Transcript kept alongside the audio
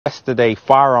Yesterday,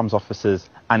 firearms officers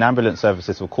and ambulance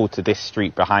services were called to this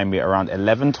street behind me around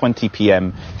 11:20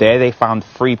 p.m. There they found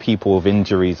 3 people with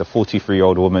injuries, a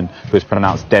 43-year-old woman who was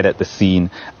pronounced dead at the scene,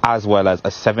 as well as a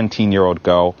 17-year-old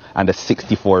girl and a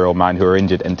 64-year-old man who were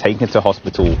injured and taken to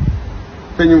hospital.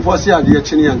 Ghana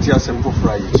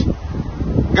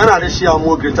is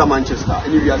more greater Manchester,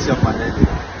 and you are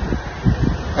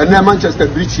and then Manchester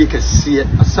Bridge, you can see it.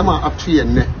 A summer up to your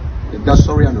neck, that's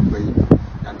sorry, and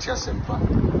just simple.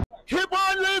 Keep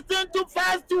on listening to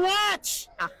Fast to Watch.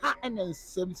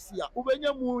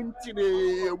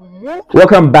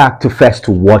 Welcome back to Fast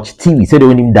to Watch TV. Say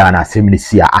the name Dana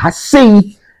Semisia. I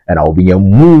say, and I'll be a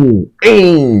moo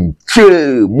and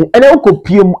I'll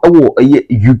PM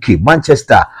UK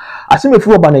Manchester. I see me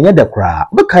for Banana the crowd.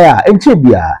 Look here, and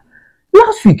Chibia.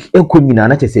 Last week, a community,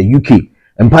 not just a UK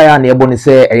Empire near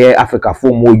say Africa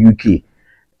for more UK.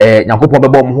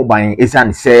 Nakopo bomb who buying is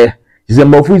and say.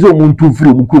 Zembofuzo muntu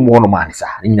free mukumu ono manisa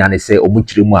nyane se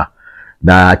omuchirima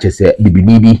na chese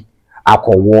BBED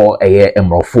akọwo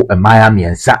emrofo Miami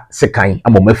ensa sekan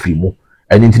amomafiri mu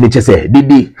eni ntine chese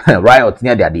didi riot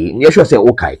nya de ye sure say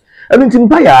okay eni ntin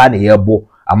paya na yebo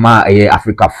ama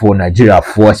Africa for Nigeria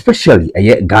for especially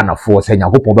Ghana for say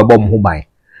nyakopon bebo mo ban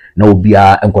na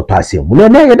obia enkoto asem mu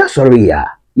na ye da sorry ya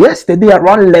yesterday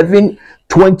around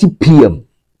 11:20 p.m.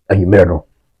 anyumero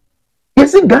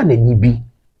yes Ghana ni bi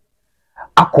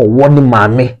akọ woni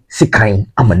maame sikan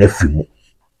amana fimu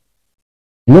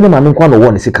nyene maame nkwa no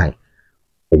woni sikan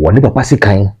woni papa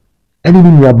sikan eni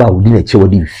ni nuaba odi na che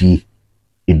wodi fie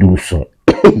edunso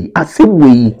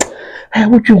asemwe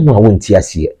wotwe hu a wonti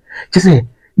ase chese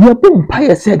ye bom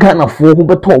paye se Ghana fo ho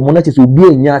beto mo na chese obi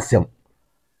anya asem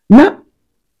na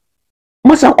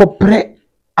masa kopre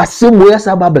asemwe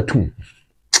asa ba betum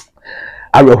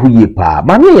arahu ye pa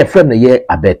maame ye frem na ye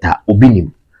abeta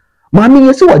obinim Mami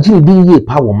yesi wajini di ye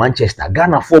pa wo Manchester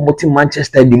Ghana for moti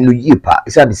Manchester di no ye pa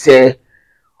isa de say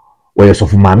we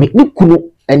yosofu mami ni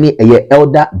kunu eni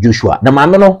elder Joshua na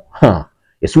mami no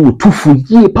yesi wo tufu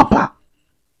ye papa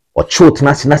o chot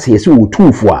na se yesi wo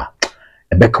tufu a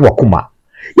ebeka wakoma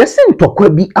yesi ntokwa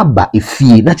bi aba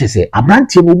efie na chese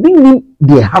abrantie no bi ni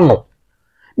de ha no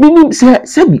minim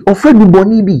se bi ofradu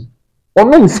boni bi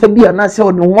ono nse bi ana se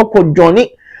o de nwako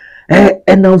Johnny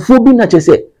enamfo bi na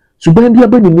chese suban bia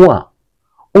bani mu a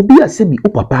obi asebi o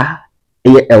papa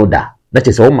elder na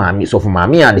chese o maami so fu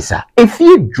maami adisa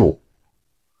efie dwo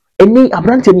eni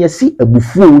abrante ne yesi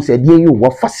abufuo se de yi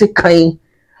wo fase kan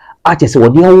a chese wo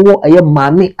de wo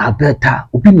maami abeta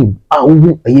obi ni a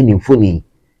wo ni mfoni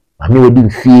maami wo di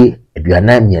mfie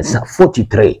aduana miensa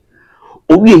 43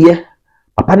 owie ye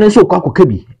papa ne so kwa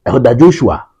kokabi elder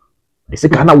Joshua de se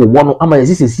kana wo no ama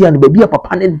yesi sesia no ba bia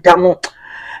papa ne da no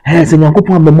se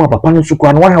nyankopon amemu papa no so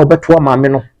kwa no wa ha obeto maame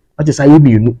no achesa ye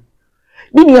bienu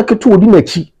ni yaketo odi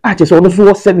nachi achesa ono so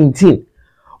 17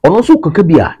 ono so kaka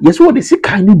bia yeso wo de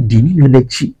sikan ni di ni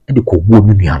nachi e de kobo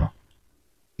no nua no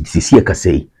sisi e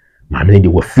kasei maame de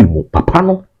wa film papa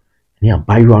no ni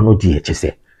abayo no di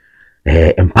echese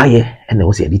empire ene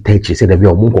wo se de ta echese de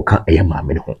bia o monko ka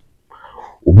maame no ho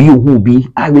obi ohu bi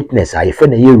eyewitness a ye fe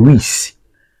na ye Reese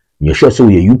ye sure so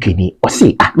ye UK ni o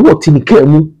se no tinika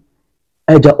mu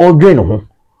eja odre no ho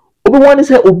obi wani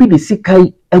say obi de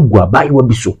sikai egu abayo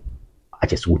bi so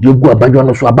achese odi egu abayo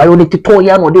no so abayo ne tito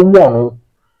ya no de won no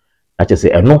achese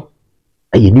eno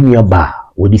aye ni nua ba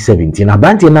odi 17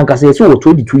 abante na nka say so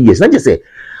 22 years na achese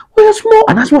we small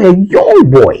and that's why a young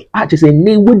boy achese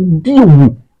ne wodi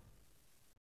wu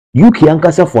UK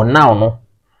anka say for now no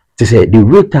achese the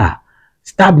rate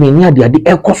stab me near the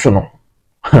ekoso no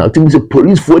timi say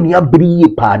police for ni abri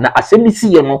pa na asemi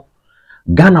siye no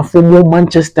Ghana for more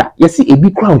Manchester yesi ebi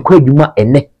kwa nkwa adwuma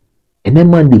ene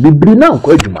man de bibiri na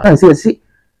nkwa adwuma an say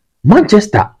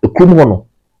Manchester ekrum ho no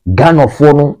Ghana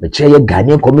for no me cheye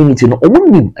Ghanaian community no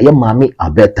omunim aye maami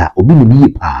abeta obi ni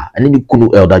pa ene ni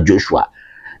kunu elder Joshua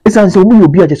esan say omu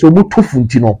obi a chese omu tofu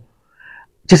nti no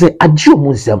chese agye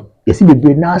omu nsem yesi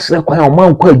bibiri na asre kwa o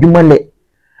man nkwa adwuma le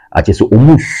a chese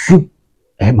omu su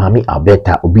maami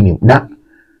abeta obi ni na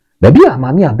baby a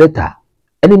maami abeta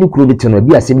ene ni kuro beti no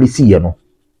bi asem si ye no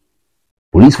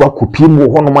police wa kopie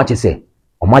mu ho no ma chese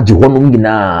o ma je ho no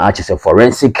nyina a chese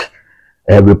forensic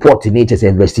report ni chese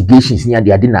investigations ni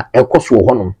ade na ekoso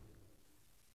ho no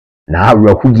na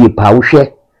awrahugie pa wo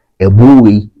hwe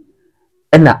ebuwe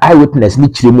ena eyewitness ni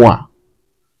kiremu a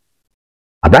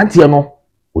abrantie no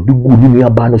odugu ni nua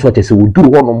ba no so chese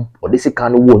oduru ho no ode sika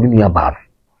no wo ni nua ba no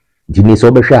jini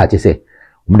so be hwe a chese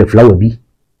o me flower bi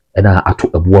ena ato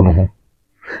ebuwo no ho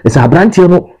esa abrantie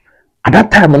no at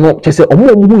that time no chese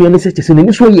omo ye ne se chese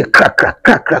ne so ye kra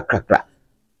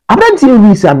abrantie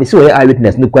wi sa me so ye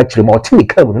eyewitness no kwa kire ma o timi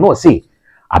ka mu no say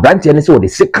Abranti ne se wo de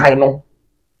sekan no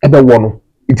ebe wo no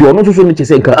nti ono so no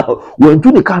chese nka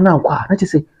wantu ne ka na akwa na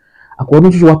chese akwa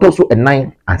no so wato so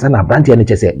enan ansa na abranti ne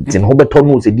chese tin ho beto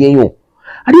no se die yo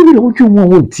ade bi le wotwe mu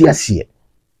won ti ase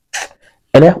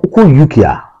ene uko UK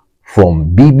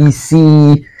from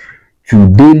BBC to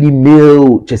Daily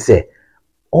Mail chese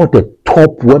all the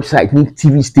top website and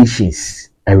TV stations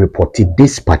reported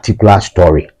this particular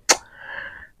story.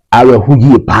 Our who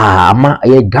ye pa ama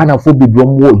Ghana for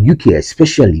BBED UK,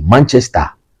 especially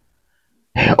Manchester.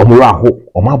 Omuraho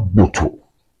oma buto.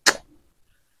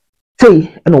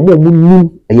 Say and omo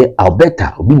munu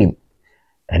Alberta obinim.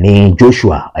 And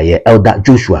Joshua elder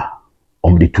Joshua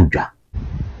the tuja.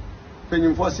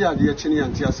 Penny for see the chini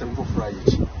and tia sem for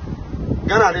Friday.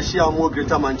 Ghana this year more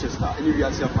greater Manchester and you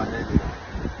are saying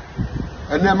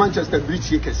and then Manchester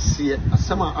Bridge you can see a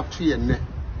summer up to your neck.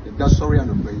 That's sorry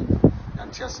and obey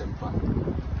and tia sempa.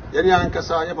 Yeni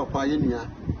ankasa ya papa yenia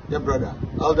ya brother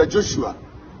elder Joshua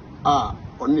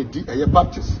on the a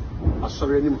Baptist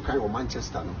sorry any kind of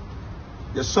Manchester no.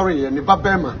 You sorry any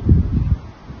babema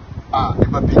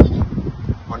the baby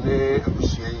on the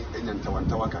abusuye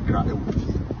enyantawantawa kakra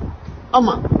ewufi.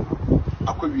 Ama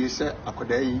akowie se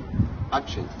akodai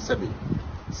atwe sebe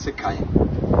sekai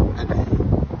ene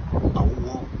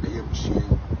awo eyebusuye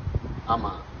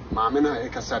ama maame na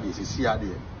ekasa de sisi ade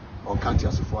o kanti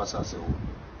asefo asase ho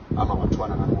ama watoa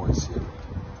na mo asie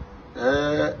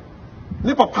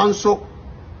ni papa nso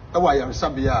ewa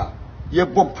yaresabia ye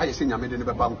bompa yese nyame de ne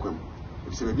beba nkwam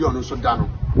se bebi ono nso da no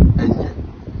enye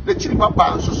le chiri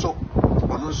papa nso so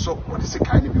ono nso wode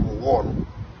sekai ne bi wo no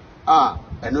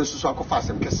eno nso so akofa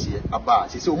asem kese aba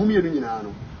sisi omumie no nyina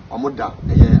no omoda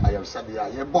eye ayaresabia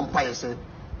ye bompa yese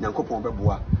nyankopon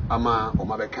beboa ama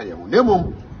omabeka ye ho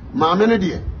nemom maame ne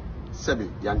de sebe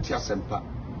yantia sempa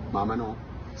maame no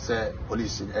se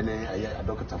police ene eye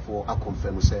adokatafo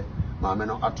akonfirm se maame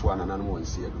no atoa nanan mo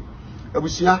nsie do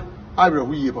abusia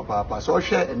awerhu yie papa so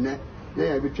hwe enne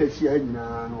ye betwa hia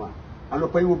nyina no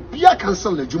anopa yi obia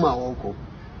cancel na juma wonko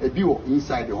ebi wo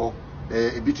inside ho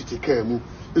ebi titika mu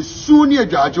esu ni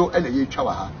adwajo ene ye twa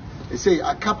wa ha sei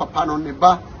aka papa no ne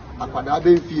ba akwada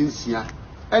be mfie nsia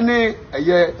ene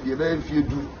eye ye be mfie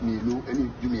du milu ene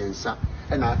dumiensa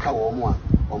ena aka wo mo a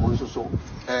omo nso so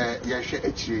ye hwe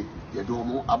akire ye do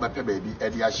mo abape baabi e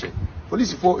de ahye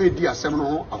police for edi asem no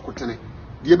ho akotene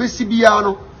de be sibia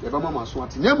no ye be mama so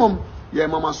ate nemom ye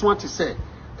mama so ate se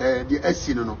de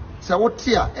asi no se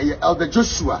wote a eye elder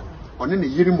Joshua one ne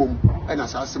yirimom ena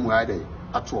asase mu ade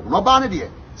ato no ba ne de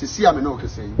sisi ame no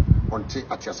kese onte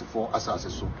atiasefo asase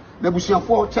so na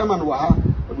busuafo chairman wa ha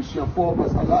busuafo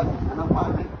basalad ana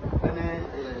paane ene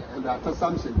Elder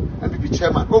Samson and be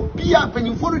chairman obia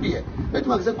panyimfo de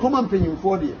betuma se kroma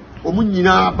panyimfo de omu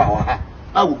nyina ba wa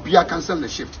ha obia cancel the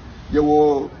shift ye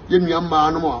wo ye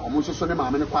nuama no mo omu so ne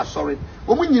maame ne kwa sorry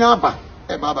omu nyina ba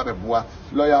e baba beboa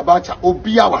lawyer abacha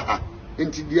obia wa ha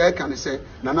enti de ka ne se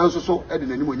nana nso so e de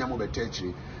nanim onyamo beta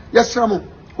akire yesra mo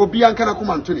obia nka na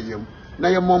koma nto ne yam na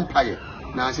ye mompaye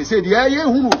na se de ye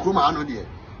hu no kroma ano de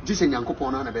gise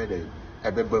nyankopon na be de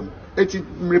ebebam eti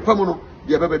mrepam no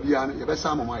de beba bia no ye be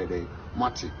sa mama ye de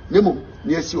mate nemom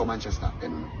ne asi o Manchester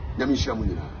enu na mi hira mu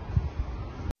nyina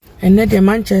enne de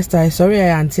Manchester sorry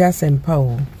I anti asempa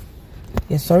o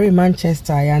ye sorry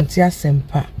Manchester I anti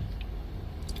asempa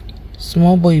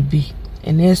small boy bi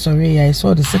enne sorry I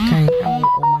saw the second o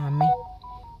maame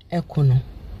ekono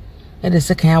e the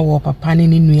second awo papa ne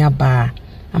nua ba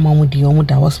ama mo di o mo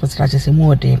da hospital achese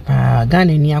mo de pa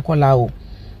Ghana ni akola o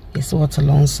yes what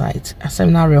alongside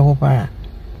asem na reho pa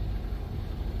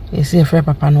yes e frɛ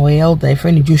papa no elder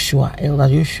friend Joshua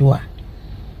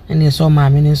and yes so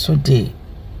maame ne so de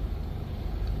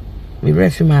we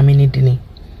refi maame ne dini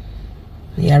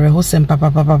ya reho sem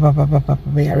papa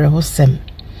ya reho sem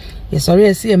yes sorry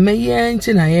yes e me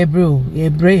yenti na ye bro ye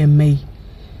bre ye me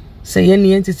say ye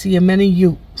ni entity ye many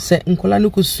you say nkola no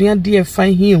kusua de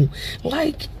fan him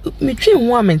like me twi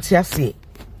ho amenti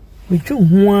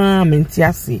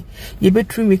ase ye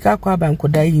betru mi ka kwa ba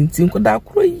nkoda yi nti nkoda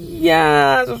kro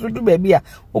ya so du baabi a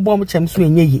obo mo chem so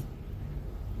enye yi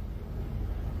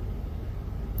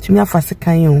timi afase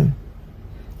kan yo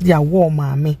dia wo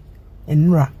maame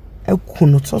enura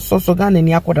ekunu so Ghana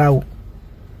ni akoda o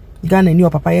Ghana ni o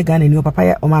papa ye Ghana ni o papa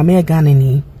ye o maame ye Ghana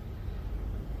ni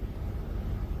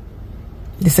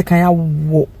de sekan ya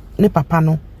wo ne papa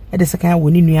no e de sekan ya wo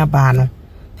ni nua ba no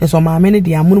so maame ne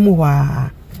dia amunum ho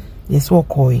a yes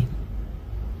wokoi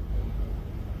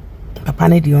papa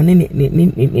ne di oni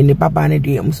ne baba ne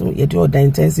di muso ye do da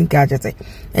intense ka chete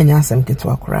enya asem keto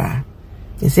akra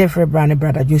yes e frɛ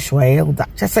brother Joshua elder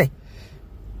chese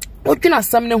otwina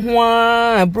asem ne ho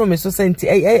a bro me so senti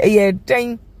ye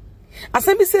den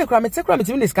Asem say kra me te kra me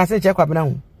timi discuss che kwa bena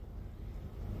ho.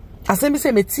 Asem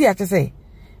say me ti a che say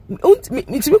me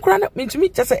timi kra na me timi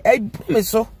che say ebro me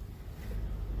so.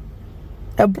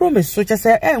 Ebro me so che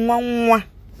say enwanwa.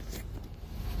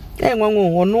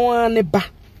 Enwanwa ono ne ba.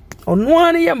 Ono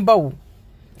an ye mba wo.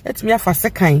 Etimi afa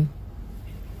sekan.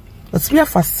 Etimi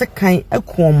afa sekan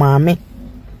akon maame.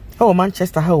 E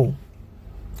Manchester ha o.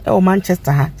 E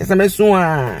Manchester ha. Che say me so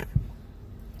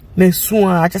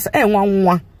a just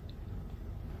enwanwa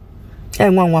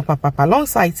papa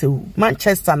alongside to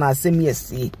Manchester na same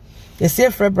yes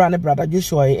Fred brother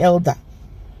Joshua elder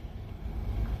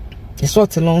it's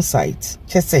what alongside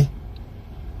just say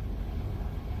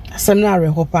asem na are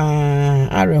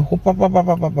hopa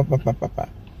papa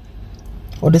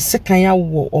or the second ya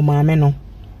wo o maame no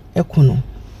ekuno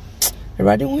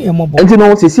erade hu ye mobo enti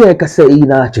no sesi e kasa yi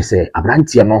na chese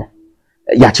abrantie no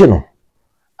ya che no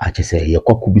a chese ye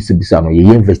kwaku bisa no ye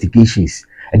investigations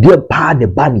e de pa de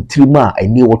ba ni trima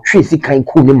eni wo twe sikan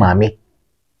ku ni maame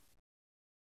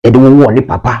e de wo ni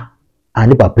papa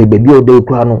ani papa be bi o de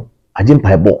kura no agye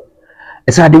mpa ebo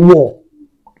e sa de wo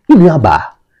ni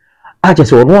aba a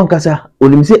chese ono ankasa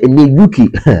onim se eni UK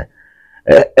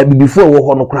e before wo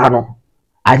ho no kura no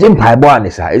agye mpa ebo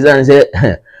anisa e san se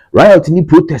riot ni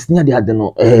protest ni ade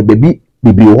no baby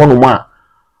bibiri ho no ma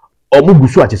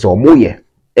omugusu a chese omoye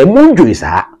emunjo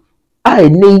isa a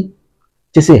eni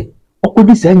chese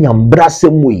okudi se nyambra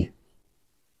semui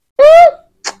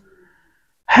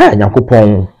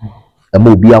nyakopon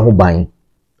emo obi ahoban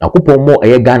nyakopon mo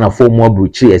Ghana for mo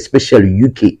abrochi especially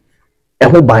UK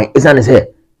ahoban isane se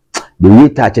the way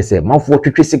ta chese manfo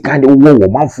twetwe sekan de wo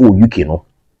manfo UK no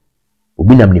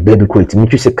obi nam ne baby crate mi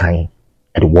twese kan e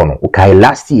de wo no okay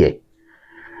last year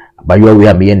abayo we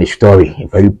am the story a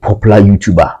very popular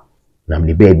YouTuber nam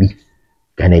ne baby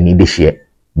Ghana ni de share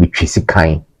mi twese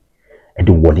kan e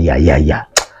de wo ya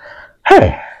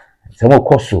hey some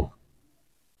koso.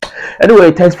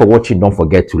 Anyway, thanks for watching. Don't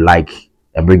forget to like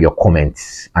and bring your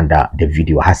comments under the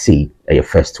video. I say your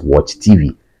first watch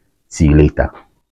TV. See you later.